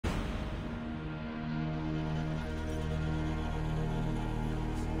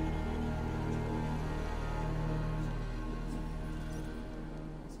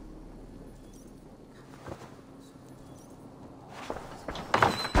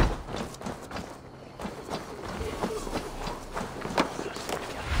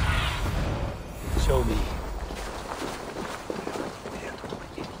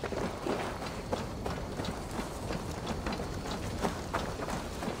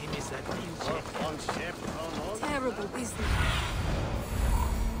terrible business.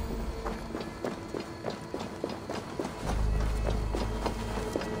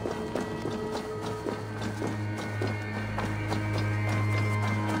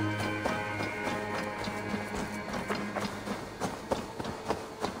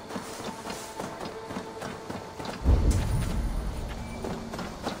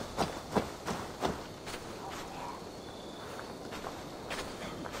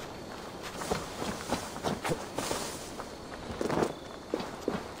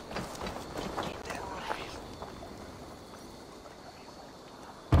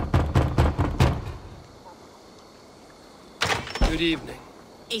 Good evening.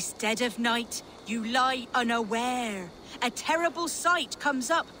 Instead of night, you lie unaware. A terrible sight comes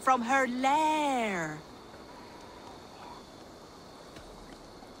up from her lair.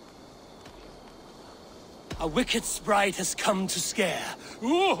 A wicked sprite has come to scare.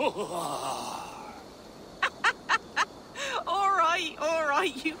 All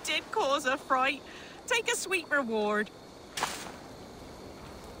right, you did cause a fright. Take a sweet reward.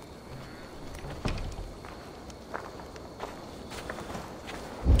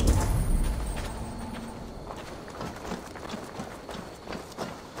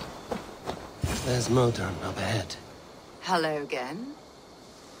 There's Modern up ahead. Hello again.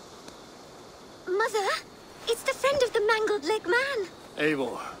 Mother, it's the friend of the mangled leg man.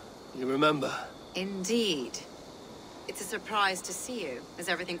 Eivor, you remember? Indeed. It's a surprise to see you. Is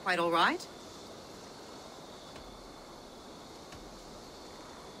everything quite all right?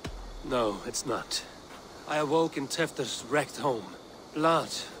 No, it's not. I awoke in Tefter's wrecked home. Blood,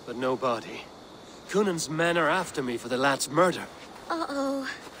 but no body. Cunan's men are after me for the lad's murder. Uh-oh.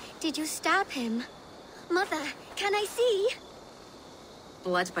 Did you stab him? Mother, can I see?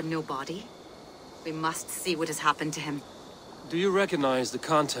 Blood but no body? We must see what has happened to him. Do you recognize the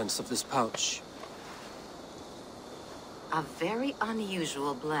contents of this pouch? A very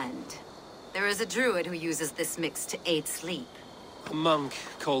unusual blend. There is a druid who uses this mix to aid sleep. A monk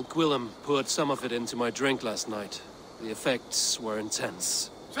called Gwillem poured some of it into my drink last night. The effects were intense.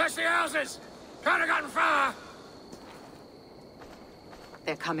 Search the houses! Can't have gotten far!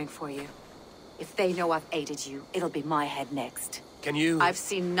 They're coming for you. If they know I've aided you, it'll be my head next. Can you... I've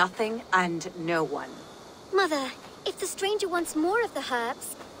seen nothing and no one. Mother, if the stranger wants more of the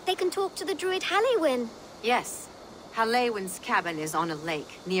herbs, they can talk to the druid Halewyn. Yes. Halewyn's cabin is on a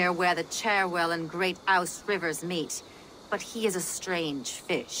lake, near where the Cherwell and Great Ouse rivers meet. But he is a strange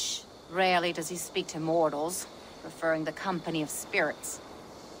fish. Rarely does he speak to mortals, preferring the company of spirits.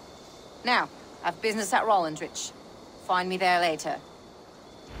 Now, I've business at Rollindrich. Find me there later.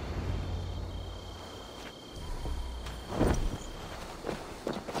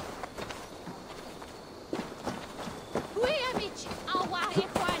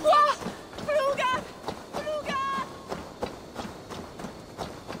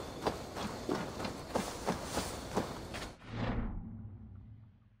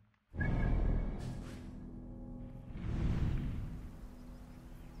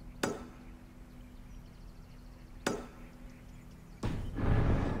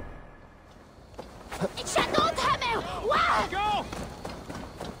 Go!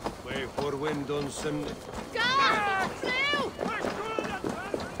 Way for Windunsen.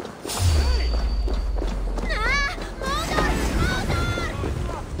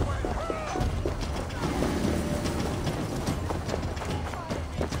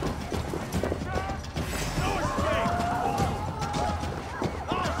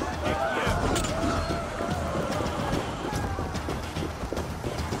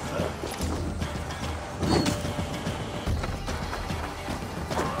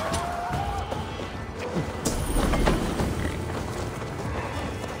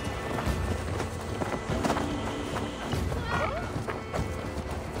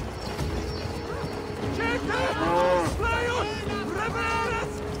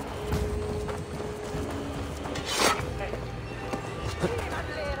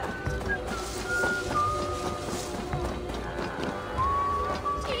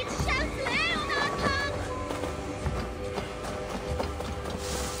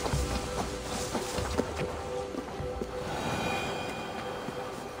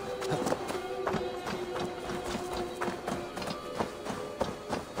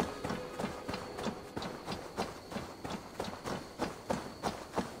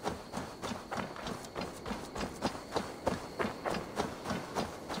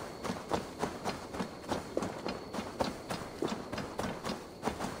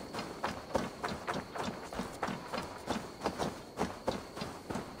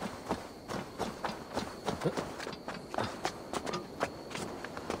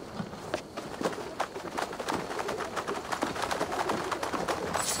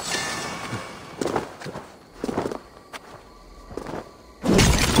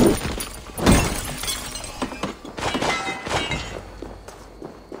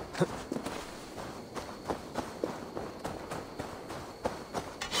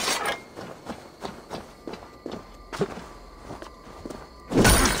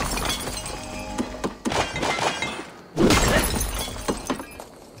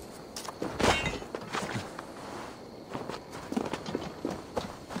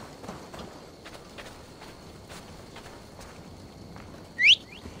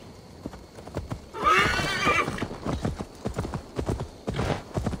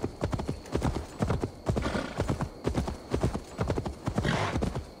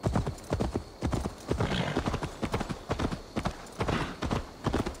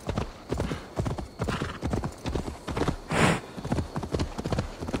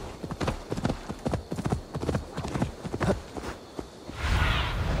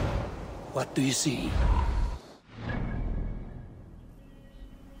 What do you see?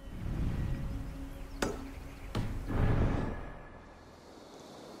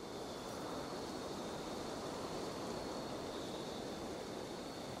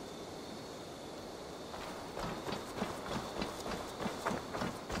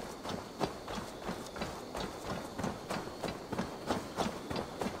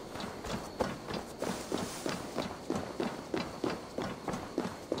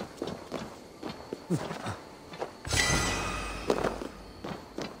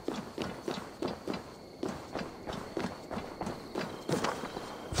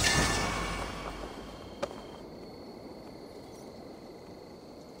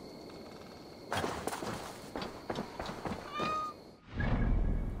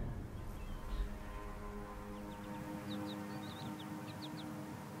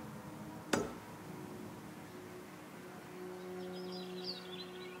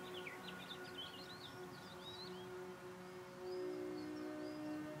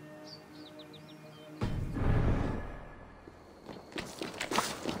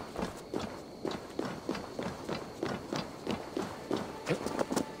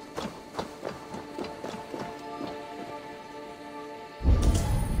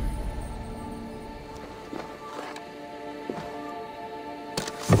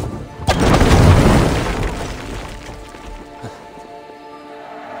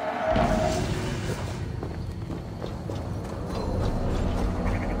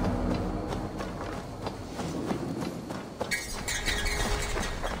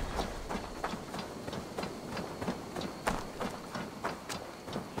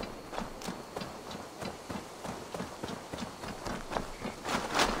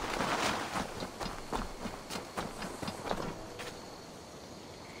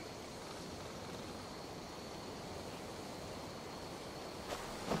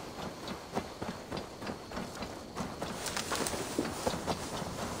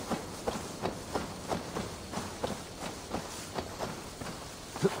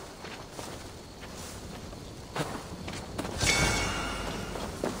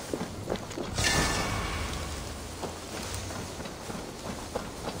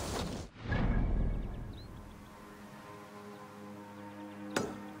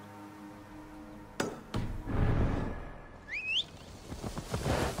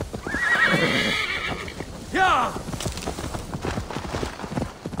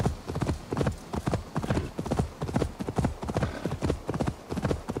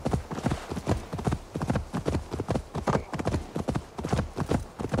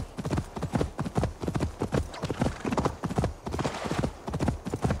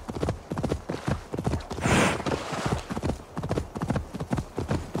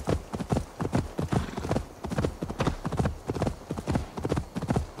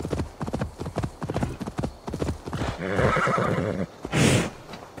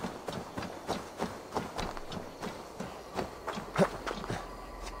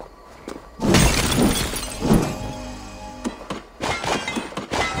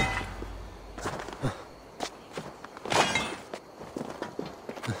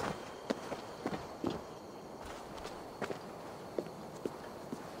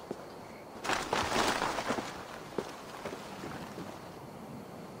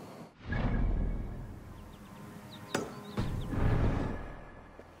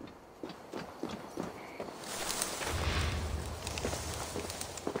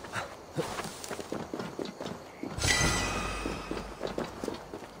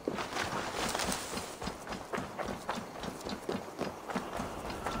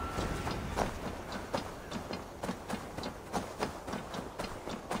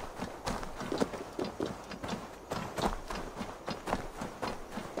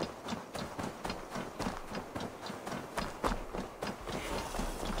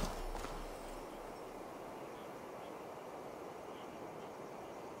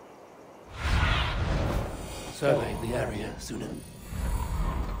 survey the area, Sunan.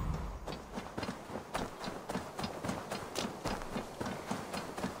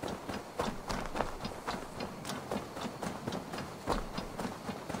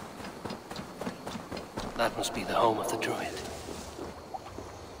 That must be the home of the druid.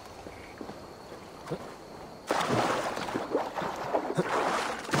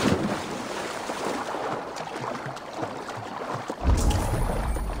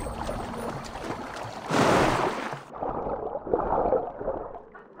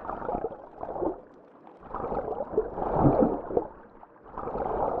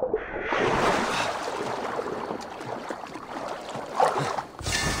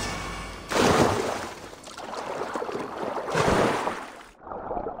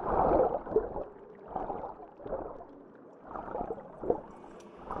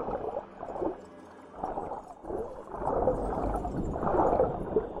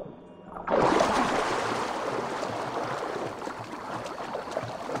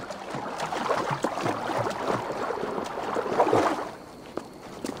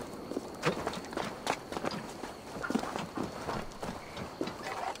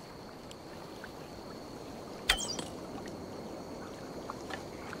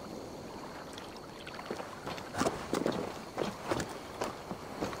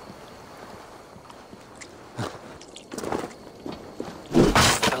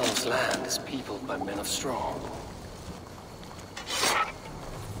 This land is peopled by men of straw.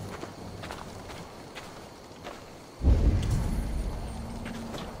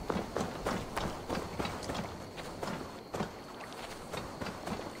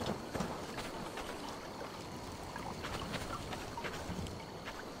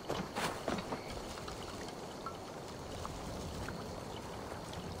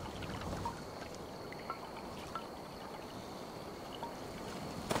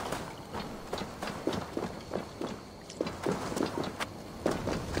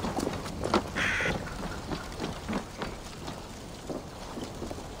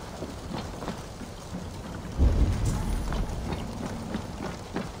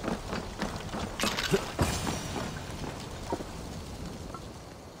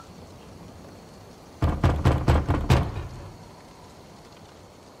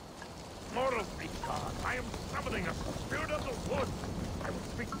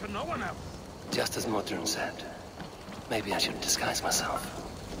 Just as Modron said. Maybe I should disguise myself.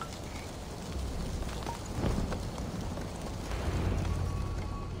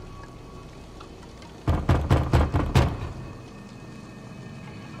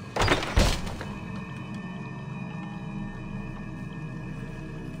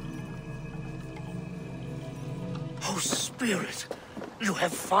 Oh, Spirit, you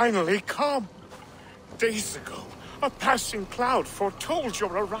have finally come. Days ago, a passing cloud foretold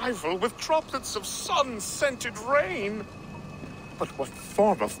your arrival with droplets of sun-scented rain. But what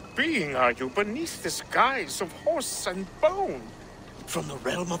form of being are you beneath this guise of horse and bone? From the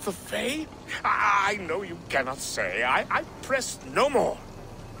realm of the Fae? I know you cannot say. I press no more.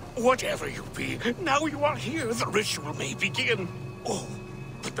 Whatever you be, now you are here, the ritual may begin. Oh,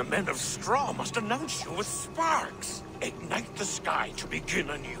 but the men of straw must announce you with sparks. Ignite the sky to begin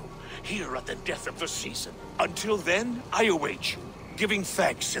anew, here at the death of the season. Until then, I await you, giving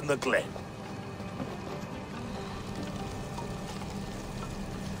thanks in the glen.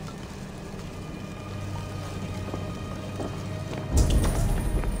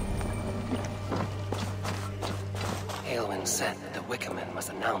 Aelwyn said that the Wickermen must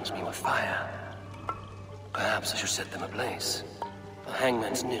announce me with fire. Perhaps I should set them ablaze. A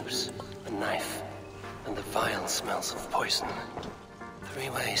hangman's noose, a knife, and the vile smells of poison. 3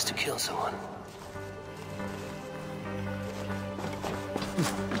 ways to kill someone.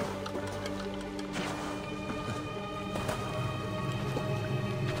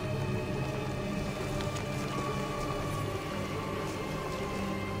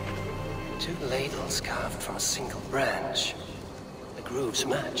 Two ladles carved from a single branch. The grooves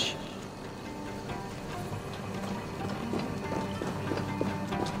match.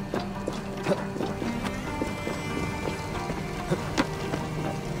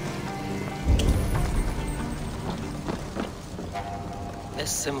 This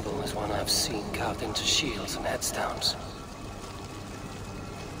symbol is one I've seen carved into shields and headstones.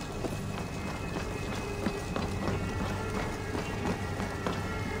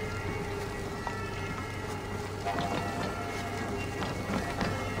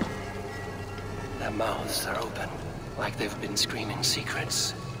 Their mouths are open, like they've been screaming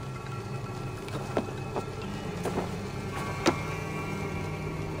secrets.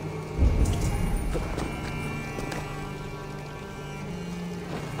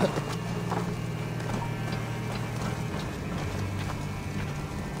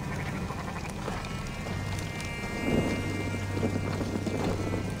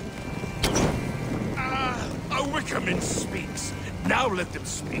 Now let them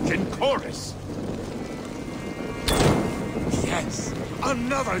speak in chorus. Yes,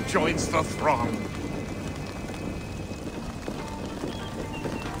 another joins the throng.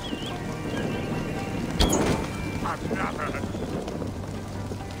 Another.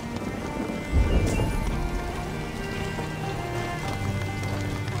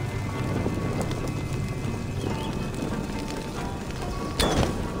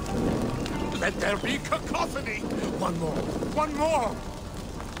 Let there be cacophony! One more! One more!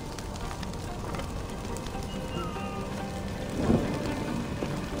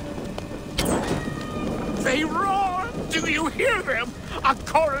 They roar! Do you hear them? A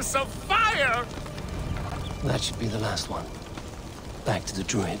chorus of fire! That should be the last one. Back to the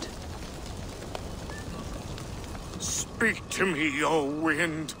druid. Speak to me, O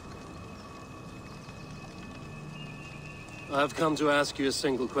wind. I've come to ask you a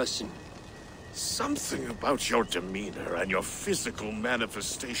single question. Something about your demeanor and your physical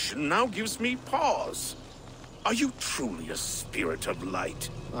manifestation now gives me pause. Are you truly a spirit of light?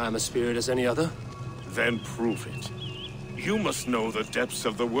 I am a spirit as any other. Then prove it. You must know the depths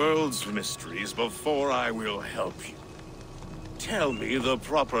of the world's mysteries before I will help you. Tell me the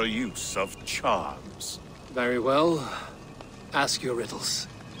proper use of charms. Very well. Ask your riddles.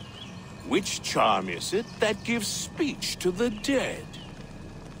 Which charm is it that gives speech to the dead?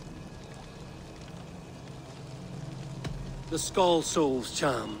 The Skull Soul's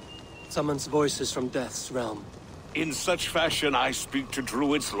charm summons voices from death's realm. In such fashion I speak to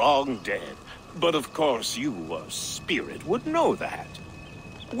druids long dead. But of course you, a spirit, would know that.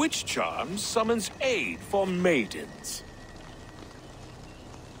 Which charm summons aid for maidens?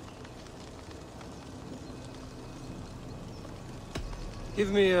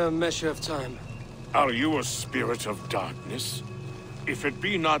 Give me a measure of time. Are you a spirit of darkness? If it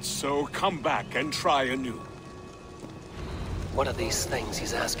be not so, come back and try anew. What are these things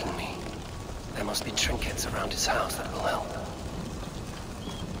he's asking me? There must be trinkets around his house that will help.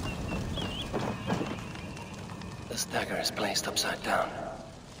 This dagger is placed upside down.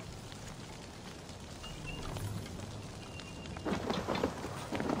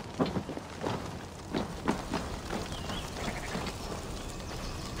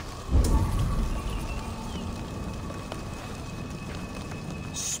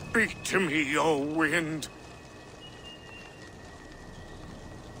 Speak to me, O wind.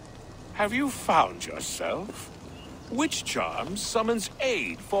 Have you found yourself? Which charm summons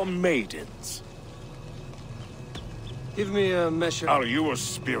aid for maidens? Give me a measure. Are you a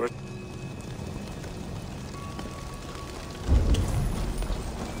spirit?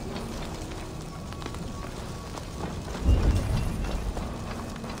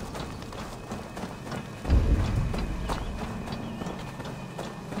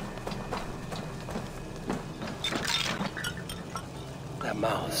 Their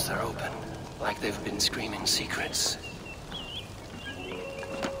mouths are open, like they've been screaming secrets.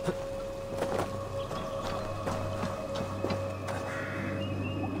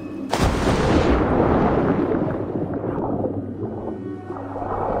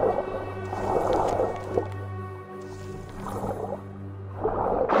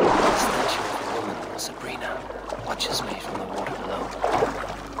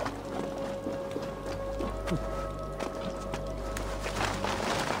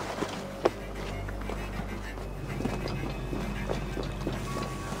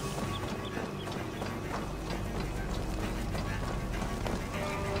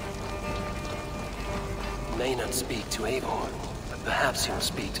 May not speak to Eivor, but perhaps he will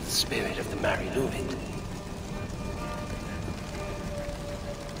speak to the spirit of the Mari Luvid.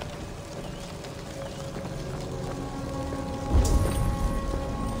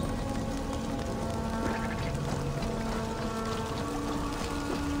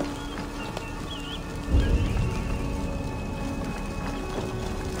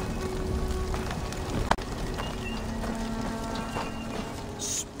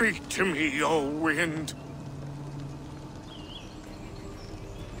 Speak to me, O wind.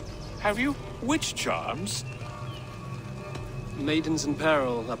 Have you witch charms? Maidens in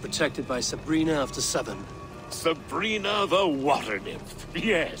peril are protected by Sabrina of the Seven. Sabrina the water nymph,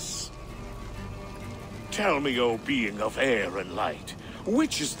 yes. Tell me, O being of air and light,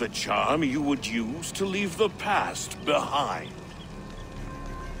 which is the charm you would use to leave the past behind?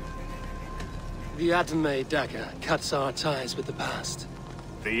 The Atame dagger cuts our ties with the past.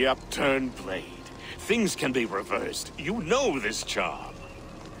 The upturned blade. Things can be reversed. You know this charm.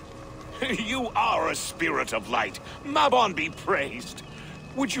 You are a spirit of light. Mabon be praised.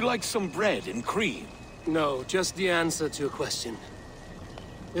 Would you like some bread and cream? No, just the answer to a question.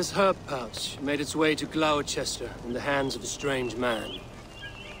 This herb pouch made its way to Gloucester in the hands of a strange man.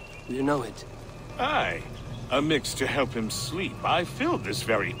 Do you know it? Aye. A mix to help him sleep. I filled this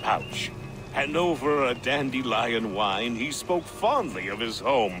very pouch. And over a dandelion wine, he spoke fondly of his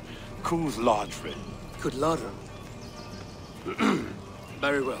home, Creed Valhalla. Cudladron.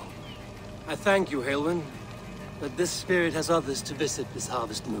 Very well. I thank you, Halwyn, but this spirit has others to visit this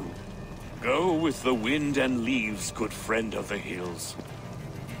harvest moon. Go with the wind and leaves, good friend of the hills.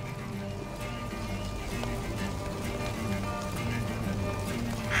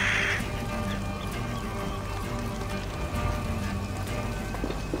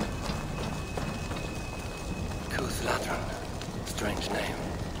 Cudladron. Strange name.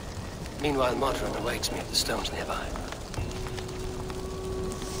 Meanwhile, Modron awaits me at the stones nearby.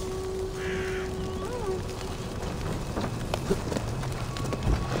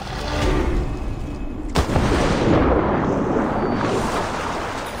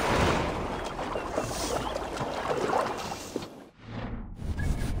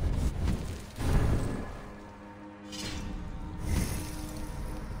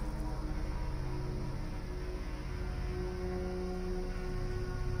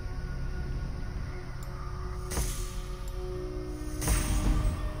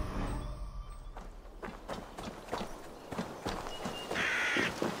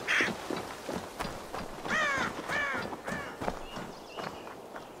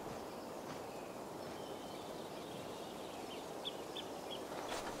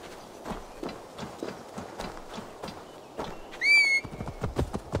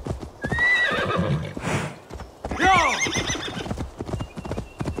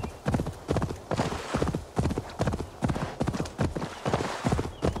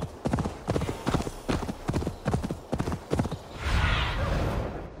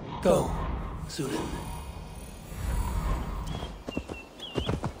 Go, Sudan.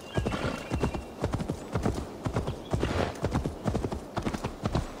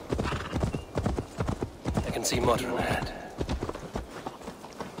 I can see Modron ahead.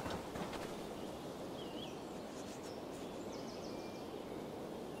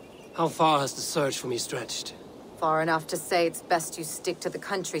 How far has the search for me stretched? Far enough to say it's best you stick to the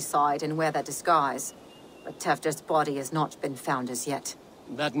countryside and wear that disguise. But Tefder's body has not been found as yet.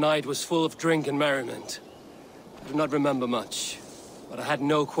 That night was full of drink and merriment. I do not remember much, but I had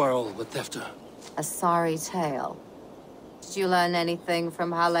no quarrel with Tefder. A sorry tale. Did you learn anything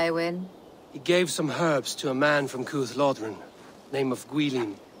from Halewin? He gave some herbs to a man from Cudladron, name of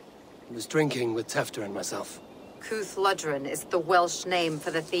Gwilym. He was drinking with Tefder and myself. Cudladron is the Welsh name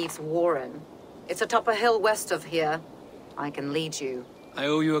for the thieves' warren. It's atop a hill west of here. I can lead you. I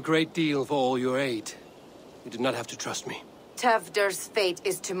owe you a great deal for all your aid. You did not have to trust me. Tefder's fate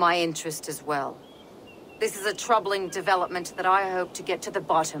is to my interest as well. This is a troubling development that I hope to get to the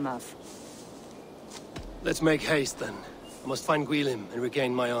bottom of. Let's make haste, then. I must find Gwilym and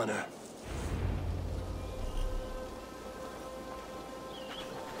regain my honor.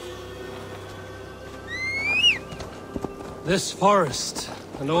 This forest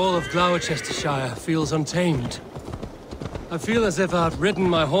and all of Gloucestershire feels untamed. I feel as if I've ridden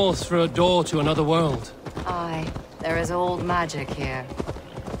my horse through a door to another world. Aye, there is old magic here.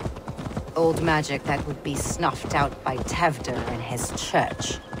 Old magic that would be snuffed out by Tefder and his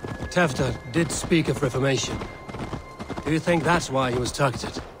church. Tefder did speak of reformation. Do you think that's why he was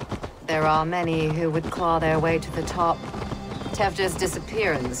targeted? There are many who would claw their way to the top. Tefder's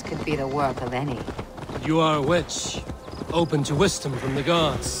disappearance could be the work of any. But you are a witch, open to wisdom from the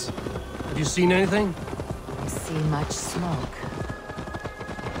gods. Have you seen anything? I see much smoke.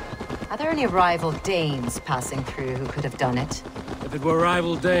 Are there any rival Danes passing through who could have done it? If it were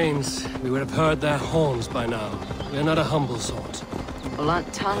rival Danes, we would have heard their horns by now. We are not a humble sort.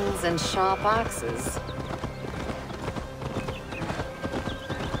 Blunt tongues and sharp axes.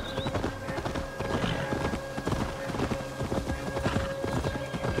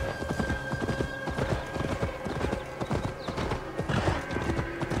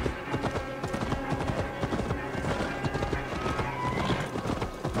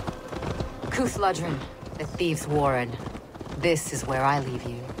 Cudladron, the thieves' warren. This is where I leave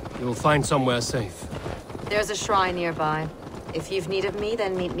you. You will find somewhere safe. There's a shrine nearby. If you've need of me,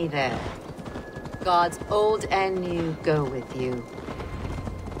 then meet me there. Gods old and new go with you.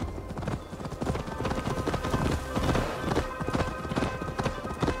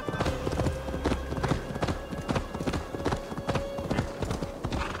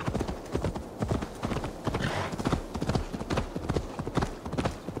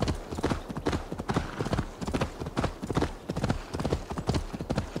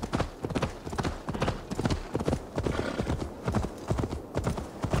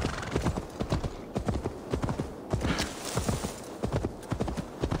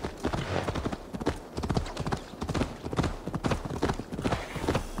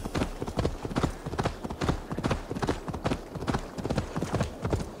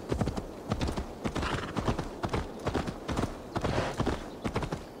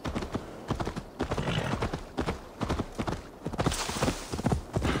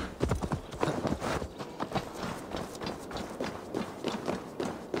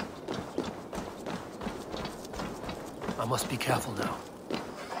 must be careful now.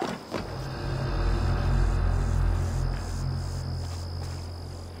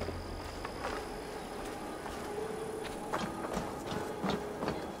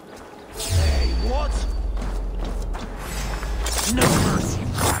 Hey, what? No mercy,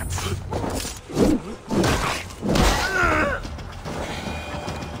 rats!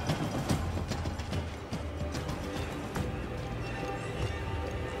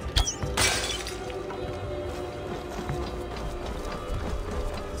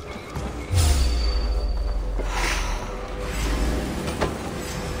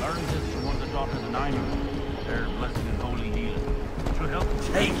 Learned this from one of the daughters of Niner. Their blessed and holy healing. Should help.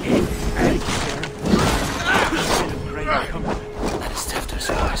 Take it! Thank you, sir. Bit of great comfort. That is Tefter's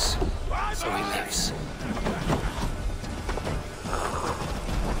voice. So he lives.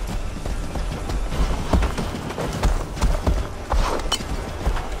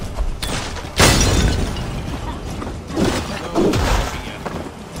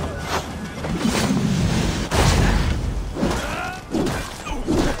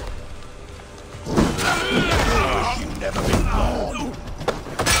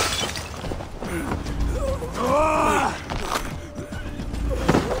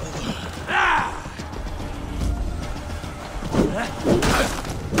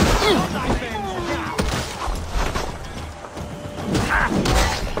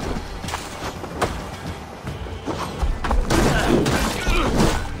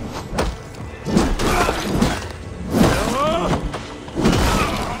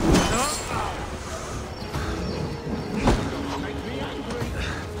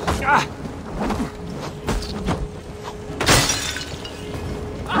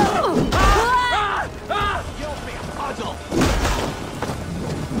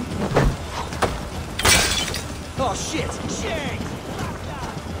 Oh, shit! Shit!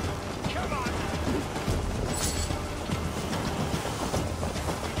 Come on!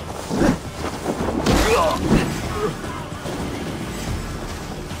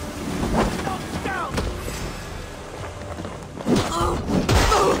 Down!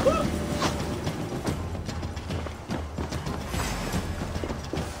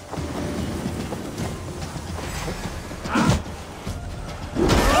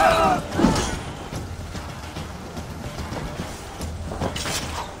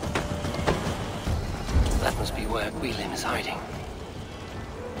 That must be where Guilin is hiding.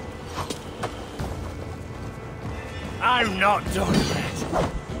 I'm not done yet.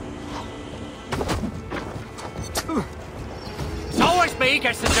 It's always me who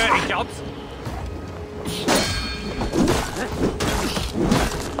gets the dirty jobs.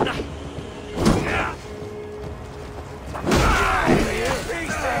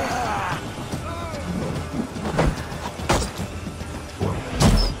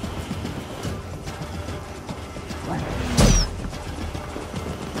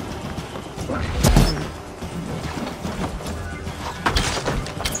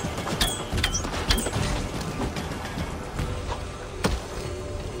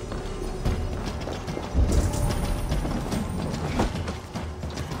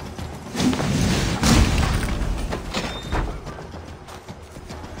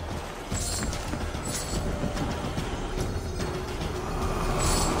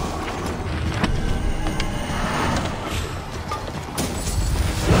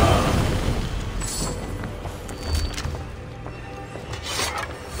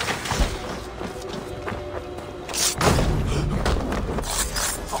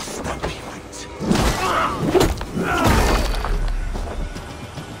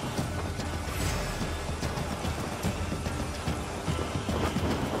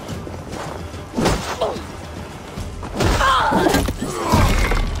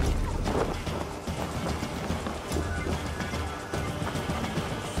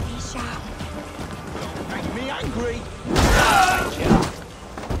 Make me angry.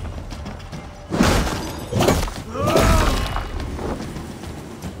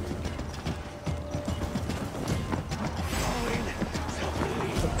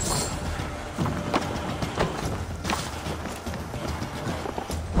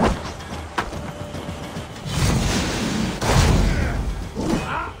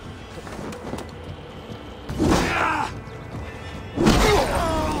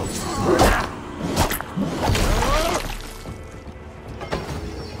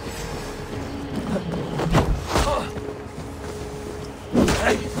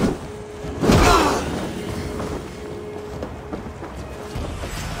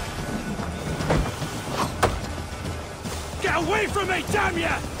 Get away from me, damn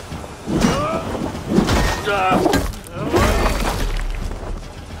ya!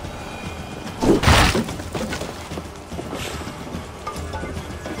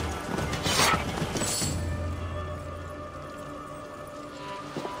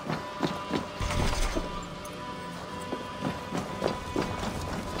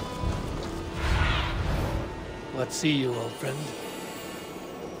 not see you, old friend.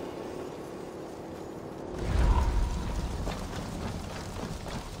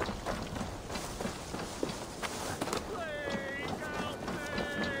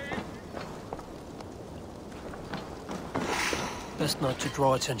 Best not to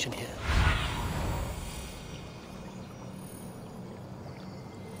draw attention here.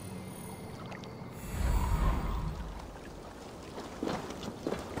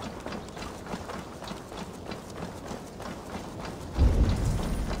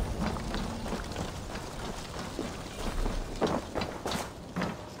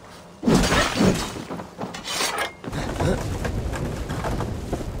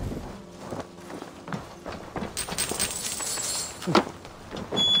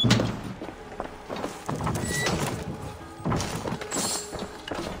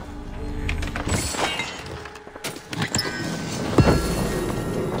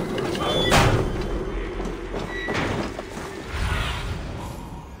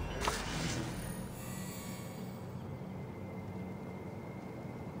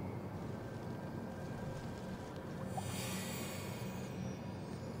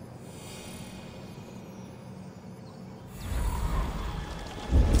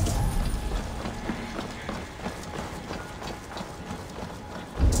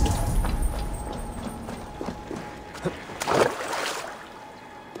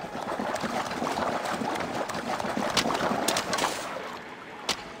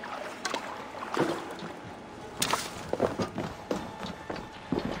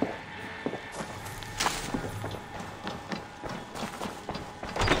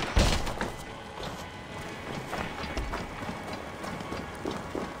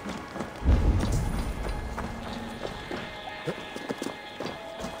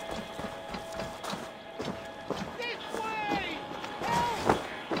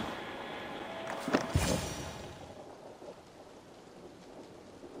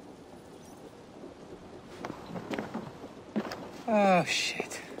 Oh,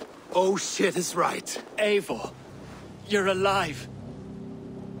 shit. Oh shit is right. Eivor, you're alive.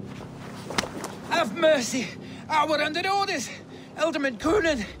 Have mercy! We're under orders! Alderman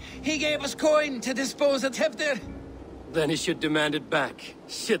Coonan, he gave us coin to dispose of Tefter. Then he should demand it back.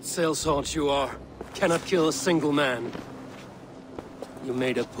 Shit sellsword you are. Cannot kill a single man. You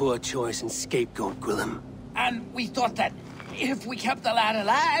made a poor choice in scapegoat, Gwillem. And we thought that if we kept the lad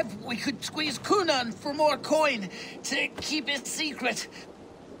alive, we could squeeze Coonan for more coin to keep it secret.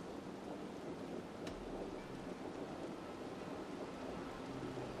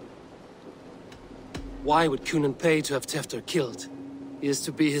 Why would Coonan pay to have Tefter killed? He is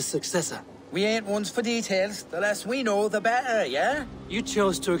to be his successor. We ain't ones for details. The less we know, the better, yeah? You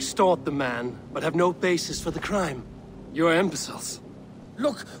chose to extort the man, but have no basis for the crime. You're imbeciles.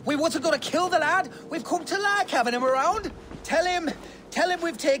 Look, we wasn't gonna kill the lad. We've come to like having him around. Tell him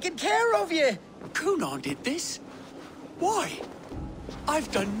we've taken care of you. Coonan did this? Why? I've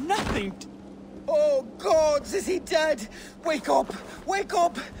done nothing. Oh, gods, is he dead? Wake up! Wake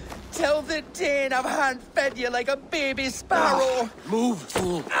up! Tell the Dane I've hand-fed you like a baby sparrow. Move,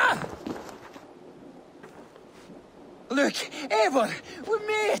 fool. Look, Eivor, we're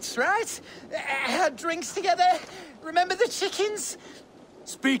mates, right? Had drinks together. Remember the chickens?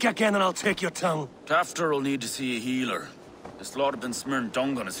 Speak again and I'll take your tongue. Tafter will need to see a healer. This lot have been smearing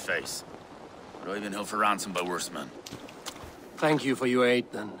dung on his face. But I've been held for ransom by worse men. Thank you for your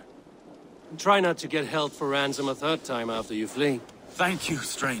aid, then. And try not to get held for ransom a third time after you flee. Thank you,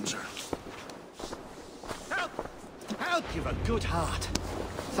 stranger. Help, you've a good heart.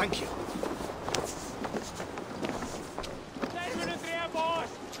 Thank you.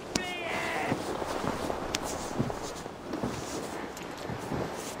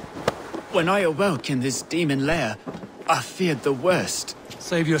 When I awoke in this demon lair, I feared the worst.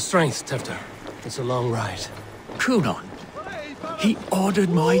 Save your strength, Tefter. It's a long ride. Coonan, he ordered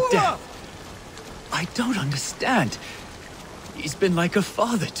my death. I don't understand. He's been like a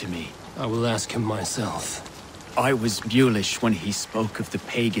father to me. I will ask him myself. I was mulish when he spoke of the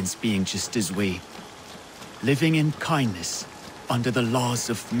pagans being just as we. Living in kindness, under the laws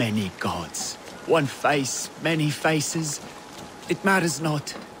of many gods. One face, many faces. It matters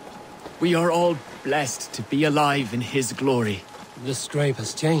not. We are all blessed to be alive in his glory. This scrape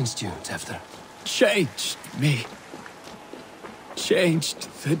has changed you, Tefter. Changed me. Changed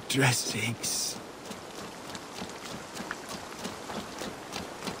the dressings.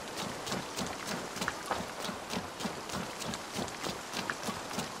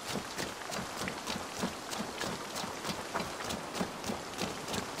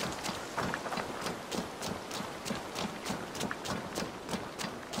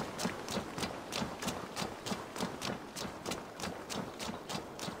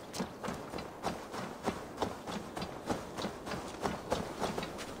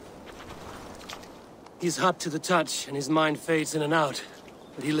 He's hot to the touch, and his mind fades in and out.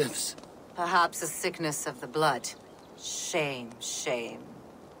 But he lives. Perhaps a sickness of the blood. Shame, shame.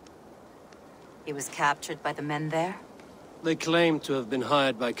 He was captured by the men there? They claim to have been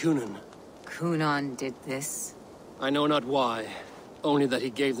hired by Cunan. Cunan did this? I know not why. Only that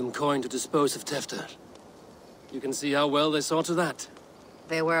he gave them coin to dispose of Tefter. You can see how well they saw to that.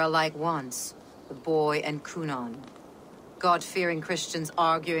 They were alike once, the boy and Cunan. God-fearing Christians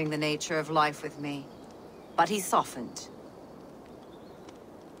arguing the nature of life with me. But he softened.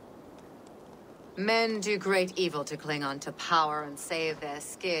 Men do great evil to cling on to power and save their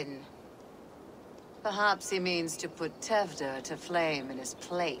skin. Perhaps he means to put Tevder to flame in his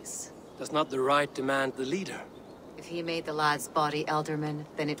place. Does not the right demand the leader? If he made the lad's body Elderman,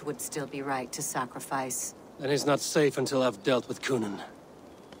 then it would still be right to sacrifice. Then he's not safe until I've dealt with Cunan.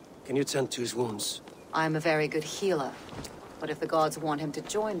 Can you tend to his wounds? I'm a very good healer. But if the gods want him to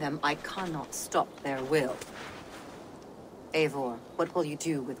join them, I cannot stop their will. Eivor, what will you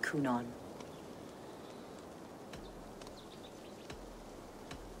do with Cunan?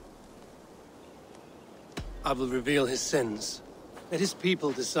 I will reveal his sins. Let his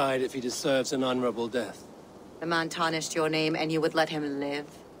people decide if he deserves an honorable death. The man tarnished your name and you would let him live?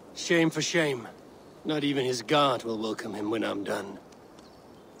 Shame for shame. Not even his guard will welcome him when I'm done.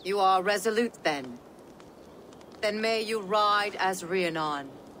 You are resolute, then. Then may you ride as Rhiannon.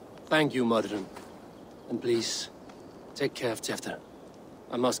 Thank you, Modern. And please, take care of Tefter.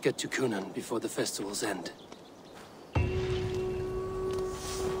 I must get to Cunan before the festivals end.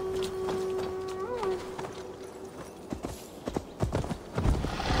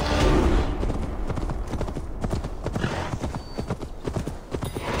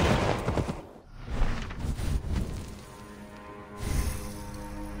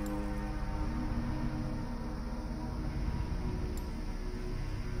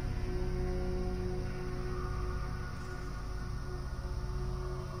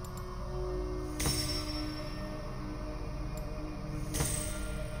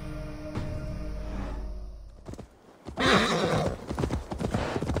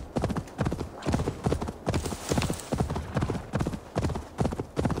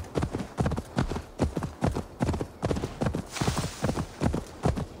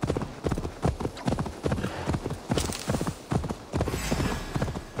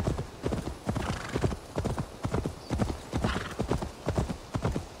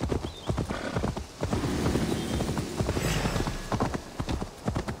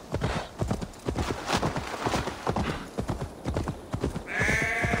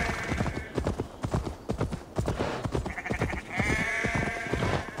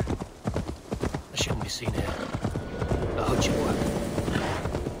 Seen here. I hope you work.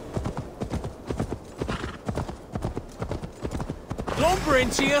 Lumber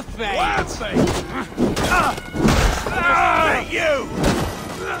into your face! You!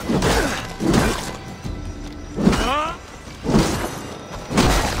 I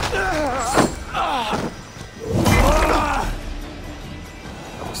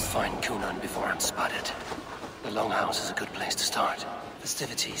must find Cunan before I'm spotted. The Longhouse is a good place to start.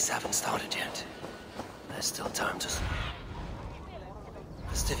 Festivities haven't started yet. There's still time to...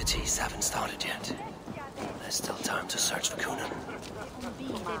 Festivities haven't started yet. There's still time to search for Cunan.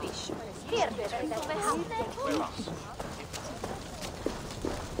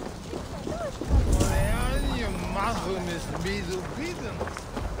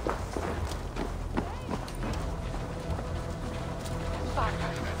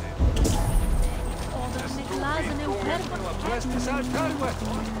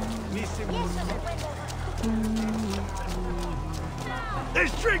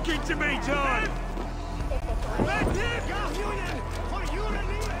 There's drinking to be done!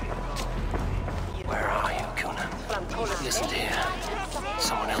 Where are you, Cunan? He isn't here.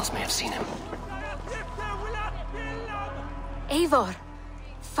 Someone else may have seen him. Eivor,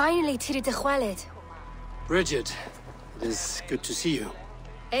 finally Tiri de Chwaled. Bridget, it is good to see you.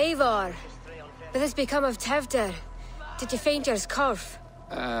 Eivor, what has become of Tevder? Did you faint your scarf?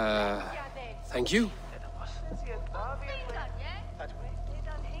 Thank you.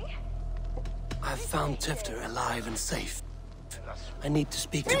 I've found Tefter alive and safe. I need to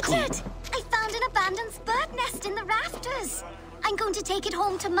speak to Cunan. Bridget! I found an abandoned bird nest in the rafters. I'm going to take it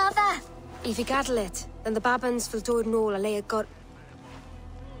home to Mother. If you gather it, then the Babans will do it all a lay got.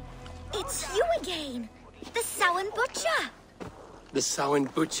 It's you again! The Samhain Butcher! The Samhain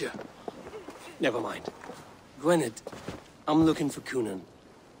Butcher. Never mind. Gwynedd, I'm looking for Cunan.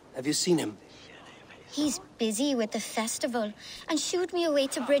 Have you seen him? He's busy with the festival and shooed me away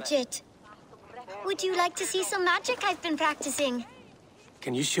to Bridget. Would you like to see some magic I've been practicing?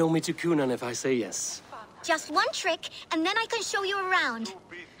 Can you show me to Cunan if I say yes? Just one trick, and then I can show you around.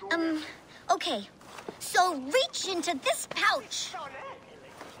 Okay. So reach into this pouch.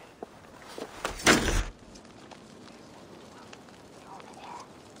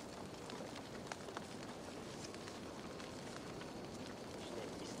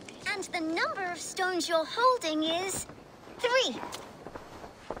 And the number of stones you're holding is 3.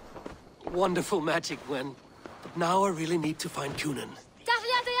 Wonderful magic, Gwen. But now I really need to find Coonan.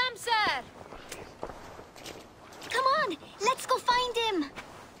 Dathliad I am, sir! Come on, let's go find him.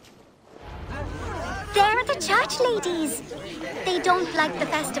 There are the church ladies. They don't like the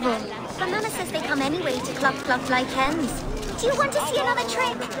festival, but Nana says they come anyway to cluck like hens. Do you want to see another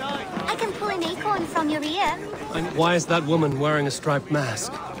trick? I can pull an acorn from your ear. And why is that woman wearing a striped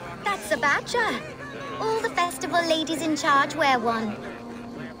mask? That's a badger. All the festival ladies in charge wear one.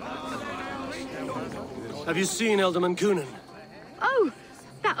 Have you seen Alderman Coonan? Oh,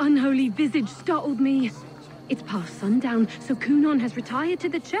 that unholy visage startled me. It's past sundown, so Coonan has retired to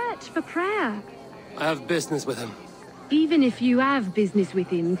the church for prayer. I have business with him. Even if you have business with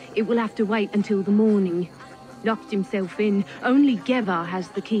him, it will have to wait until the morning. Locked himself in. Only Geva has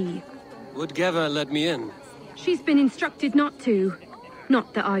the key. Would Geva let me in? She's been instructed not to.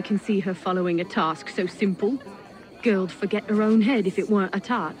 Not that I can see her following a task so simple. Girl'd forget her own head if it weren't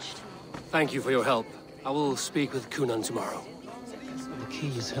attached. Thank you for your help. I will speak with Coonan tomorrow. The key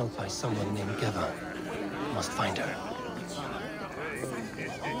is held by someone named Geva. I must find her.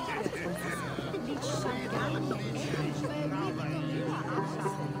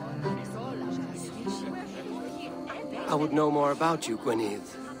 I would know more about you, Gwynedd.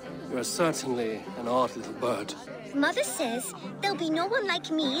 You are certainly an odd little bird. Mother says there'll be no one like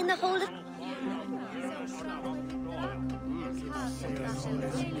me in the whole of...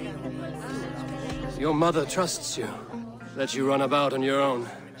 Your mother trusts you. Let you run about on your own.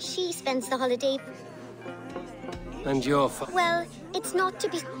 She spends the holiday... And your Well, it's not to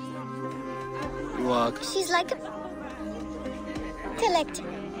be... You are... She's like a... Collect.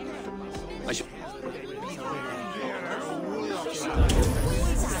 I should...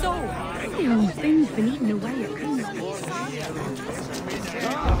 So, the old thing's been eaten away at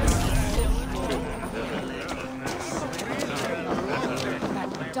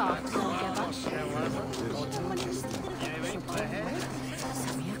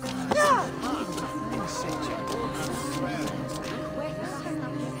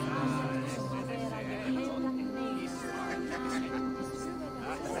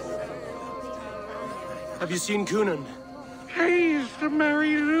Have you seen Coonan? Hey, it's the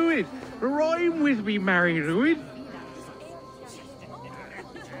Mary Lwyd. Rhyme with me, Mary Lwyd.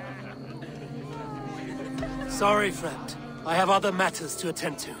 Sorry, friend. I have other matters to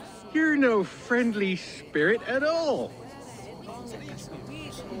attend to. You're no friendly spirit at all.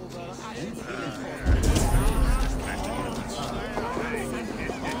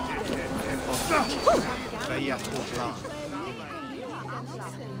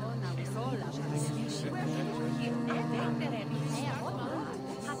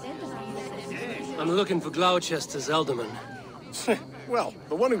 I'm looking for Gloucester's alderman. Well,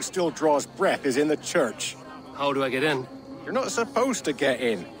 the one who still draws breath is in the church. How do I get in? You're not supposed to get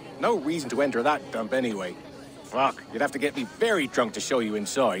in. No reason to enter that dump anyway. Fuck, you'd have to get me very drunk to show you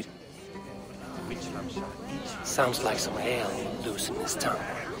inside. Sounds like some ale loose in his tongue.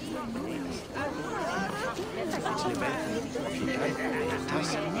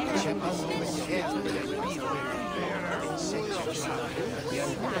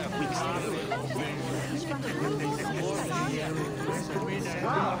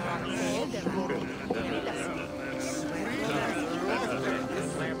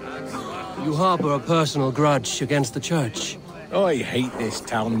 You harbor a personal grudge against the church. I hate this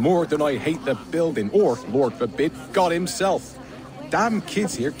town more than I hate the building, or, Lord forbid, God himself. Damn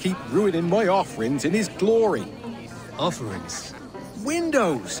kids here keep ruining my offerings in his glory. Offerings?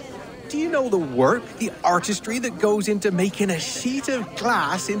 Windows! Do you know the work, the artistry that goes into making a sheet of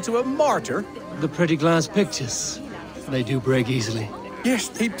glass into a mortar? The pretty glass pictures. They do break easily. Yes,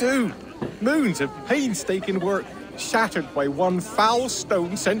 they do. Moons of painstaking work, shattered by one foul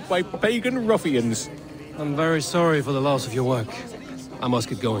stone sent by pagan ruffians. I'm very sorry for the loss of your work. I must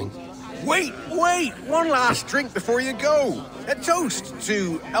get going. Wait! One last drink before you go. A toast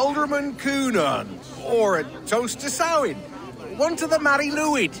to Alderman Coonan. Or a toast to Samhain. One to the Mary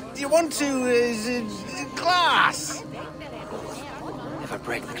Lwyd. Do you want to, glass? If I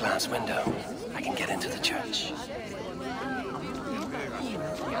break the glass window, I can get into the church.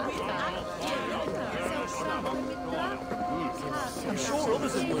 I'm sure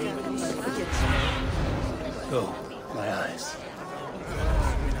others have worked. Oh, my eyes.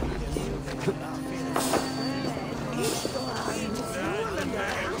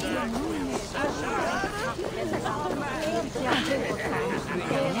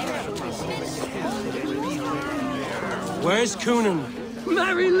 Where's Coonan?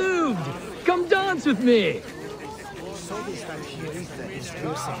 Mary Lugd! Come dance with me!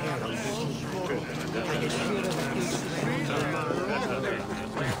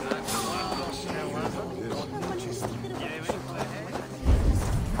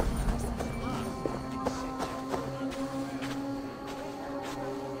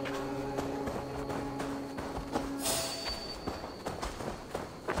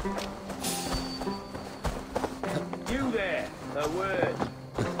 You there, a word.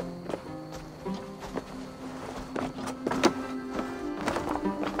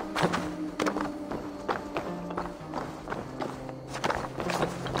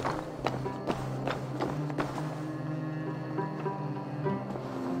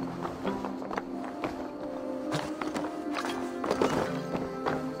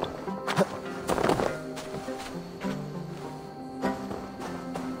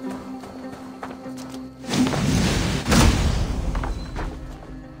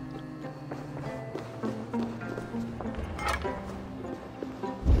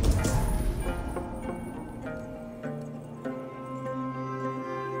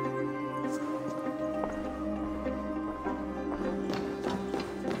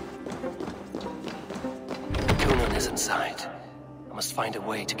 Inside. I must find a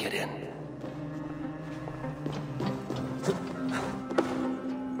way to get in.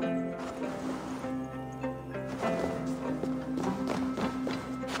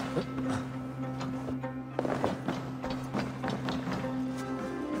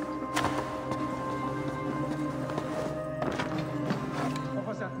 What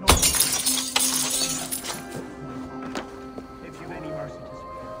was that noise? If you've any mercy to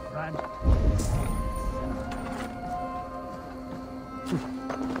spare, Rand.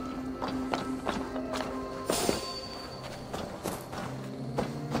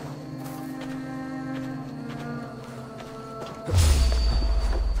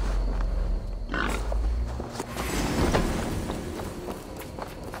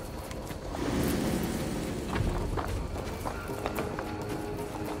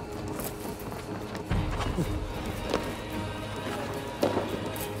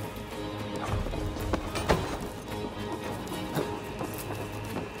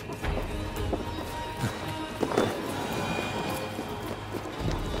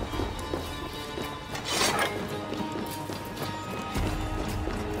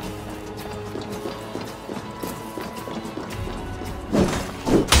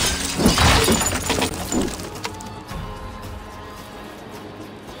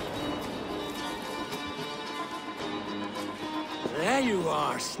 There you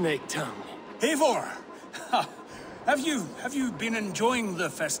are, Snake Tongue. Eivor! Have you been enjoying the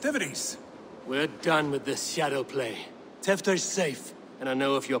festivities? We're done with this shadow play. Tefter's safe, and I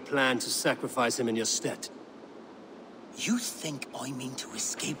know of your plan to sacrifice him in your stead. You think I mean to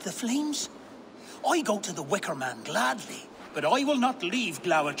escape the flames? I go to the Wicker Man gladly, but I will not leave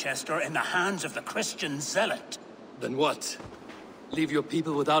Gloucester in the hands of the Christian zealot. Then what? Leave your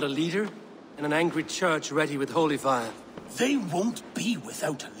people without a leader? And an angry church ready with holy fire? They won't be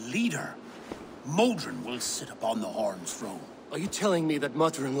without a leader. Modron will sit upon the Horn's throne. Are you telling me that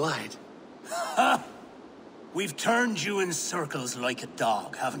Modron lied? Ha! We've turned you in circles like a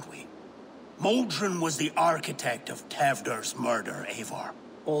dog, haven't we? Modron was the architect of Tevder's murder, Eivor.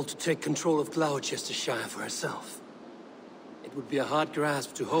 All to take control of Gloucestershire for herself. It would be a hard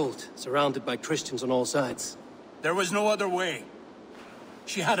grasp to hold, surrounded by Christians on all sides. There was no other way.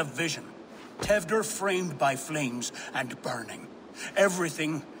 She had a vision. Tevder framed by flames and burning.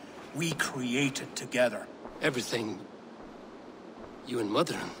 Everything we created together. Everything? You and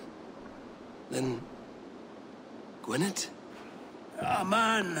Modron? Then... Gwyneth? A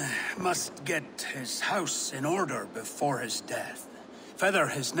man must get his house in order before his death. Feather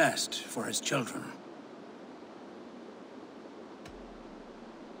his nest for his children.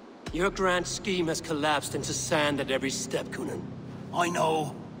 Your grand scheme has collapsed into sand at every step, Coonan. I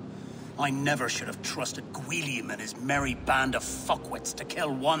know. I never should have trusted Gwilliam and his merry band of fuckwits to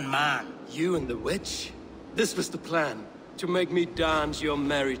kill one man. You and the witch? This was the plan. To make me dance your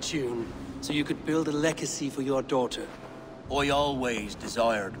merry tune, so you could build a legacy for your daughter. I always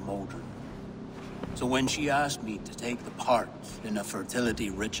desired Modron. So when she asked me to take the part in a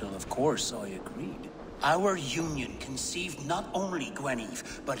fertility ritual, of course I agreed. Our union conceived not only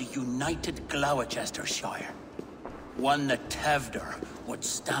Gweneve, but a united Gloucestershire. One that Tevder would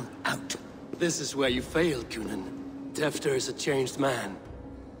stamp out. This is where you failed, Coonan. Tefter is a changed man.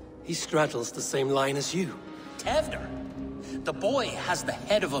 He straddles the same line as you. Tevder? The boy has the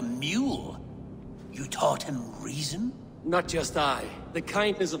head of a mule. You taught him reason? Not just I. The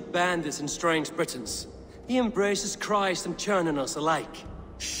kindness of bandits and strange Britons. He embraces Christ and churning us alike.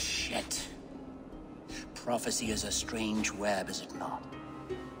 Shit. Prophecy is a strange web, is it not?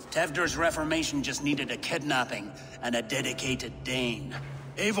 Tevder's reformation just needed a kidnapping and a dedicated Dane.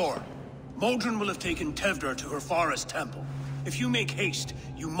 Eivor, Modron will have taken Tevder to her forest temple. If you make haste,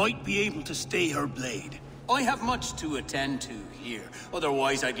 you might be able to stay her blade. I have much to attend to here,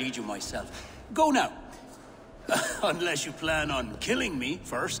 otherwise I'd lead you myself. Go now. Unless you plan on killing me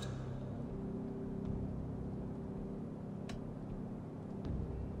first.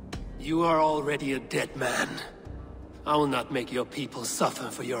 You are already a dead man. I will not make your people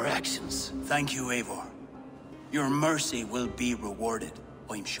suffer for your actions. Thank you, Eivor. Your mercy will be rewarded,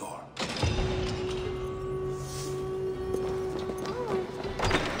 I'm sure.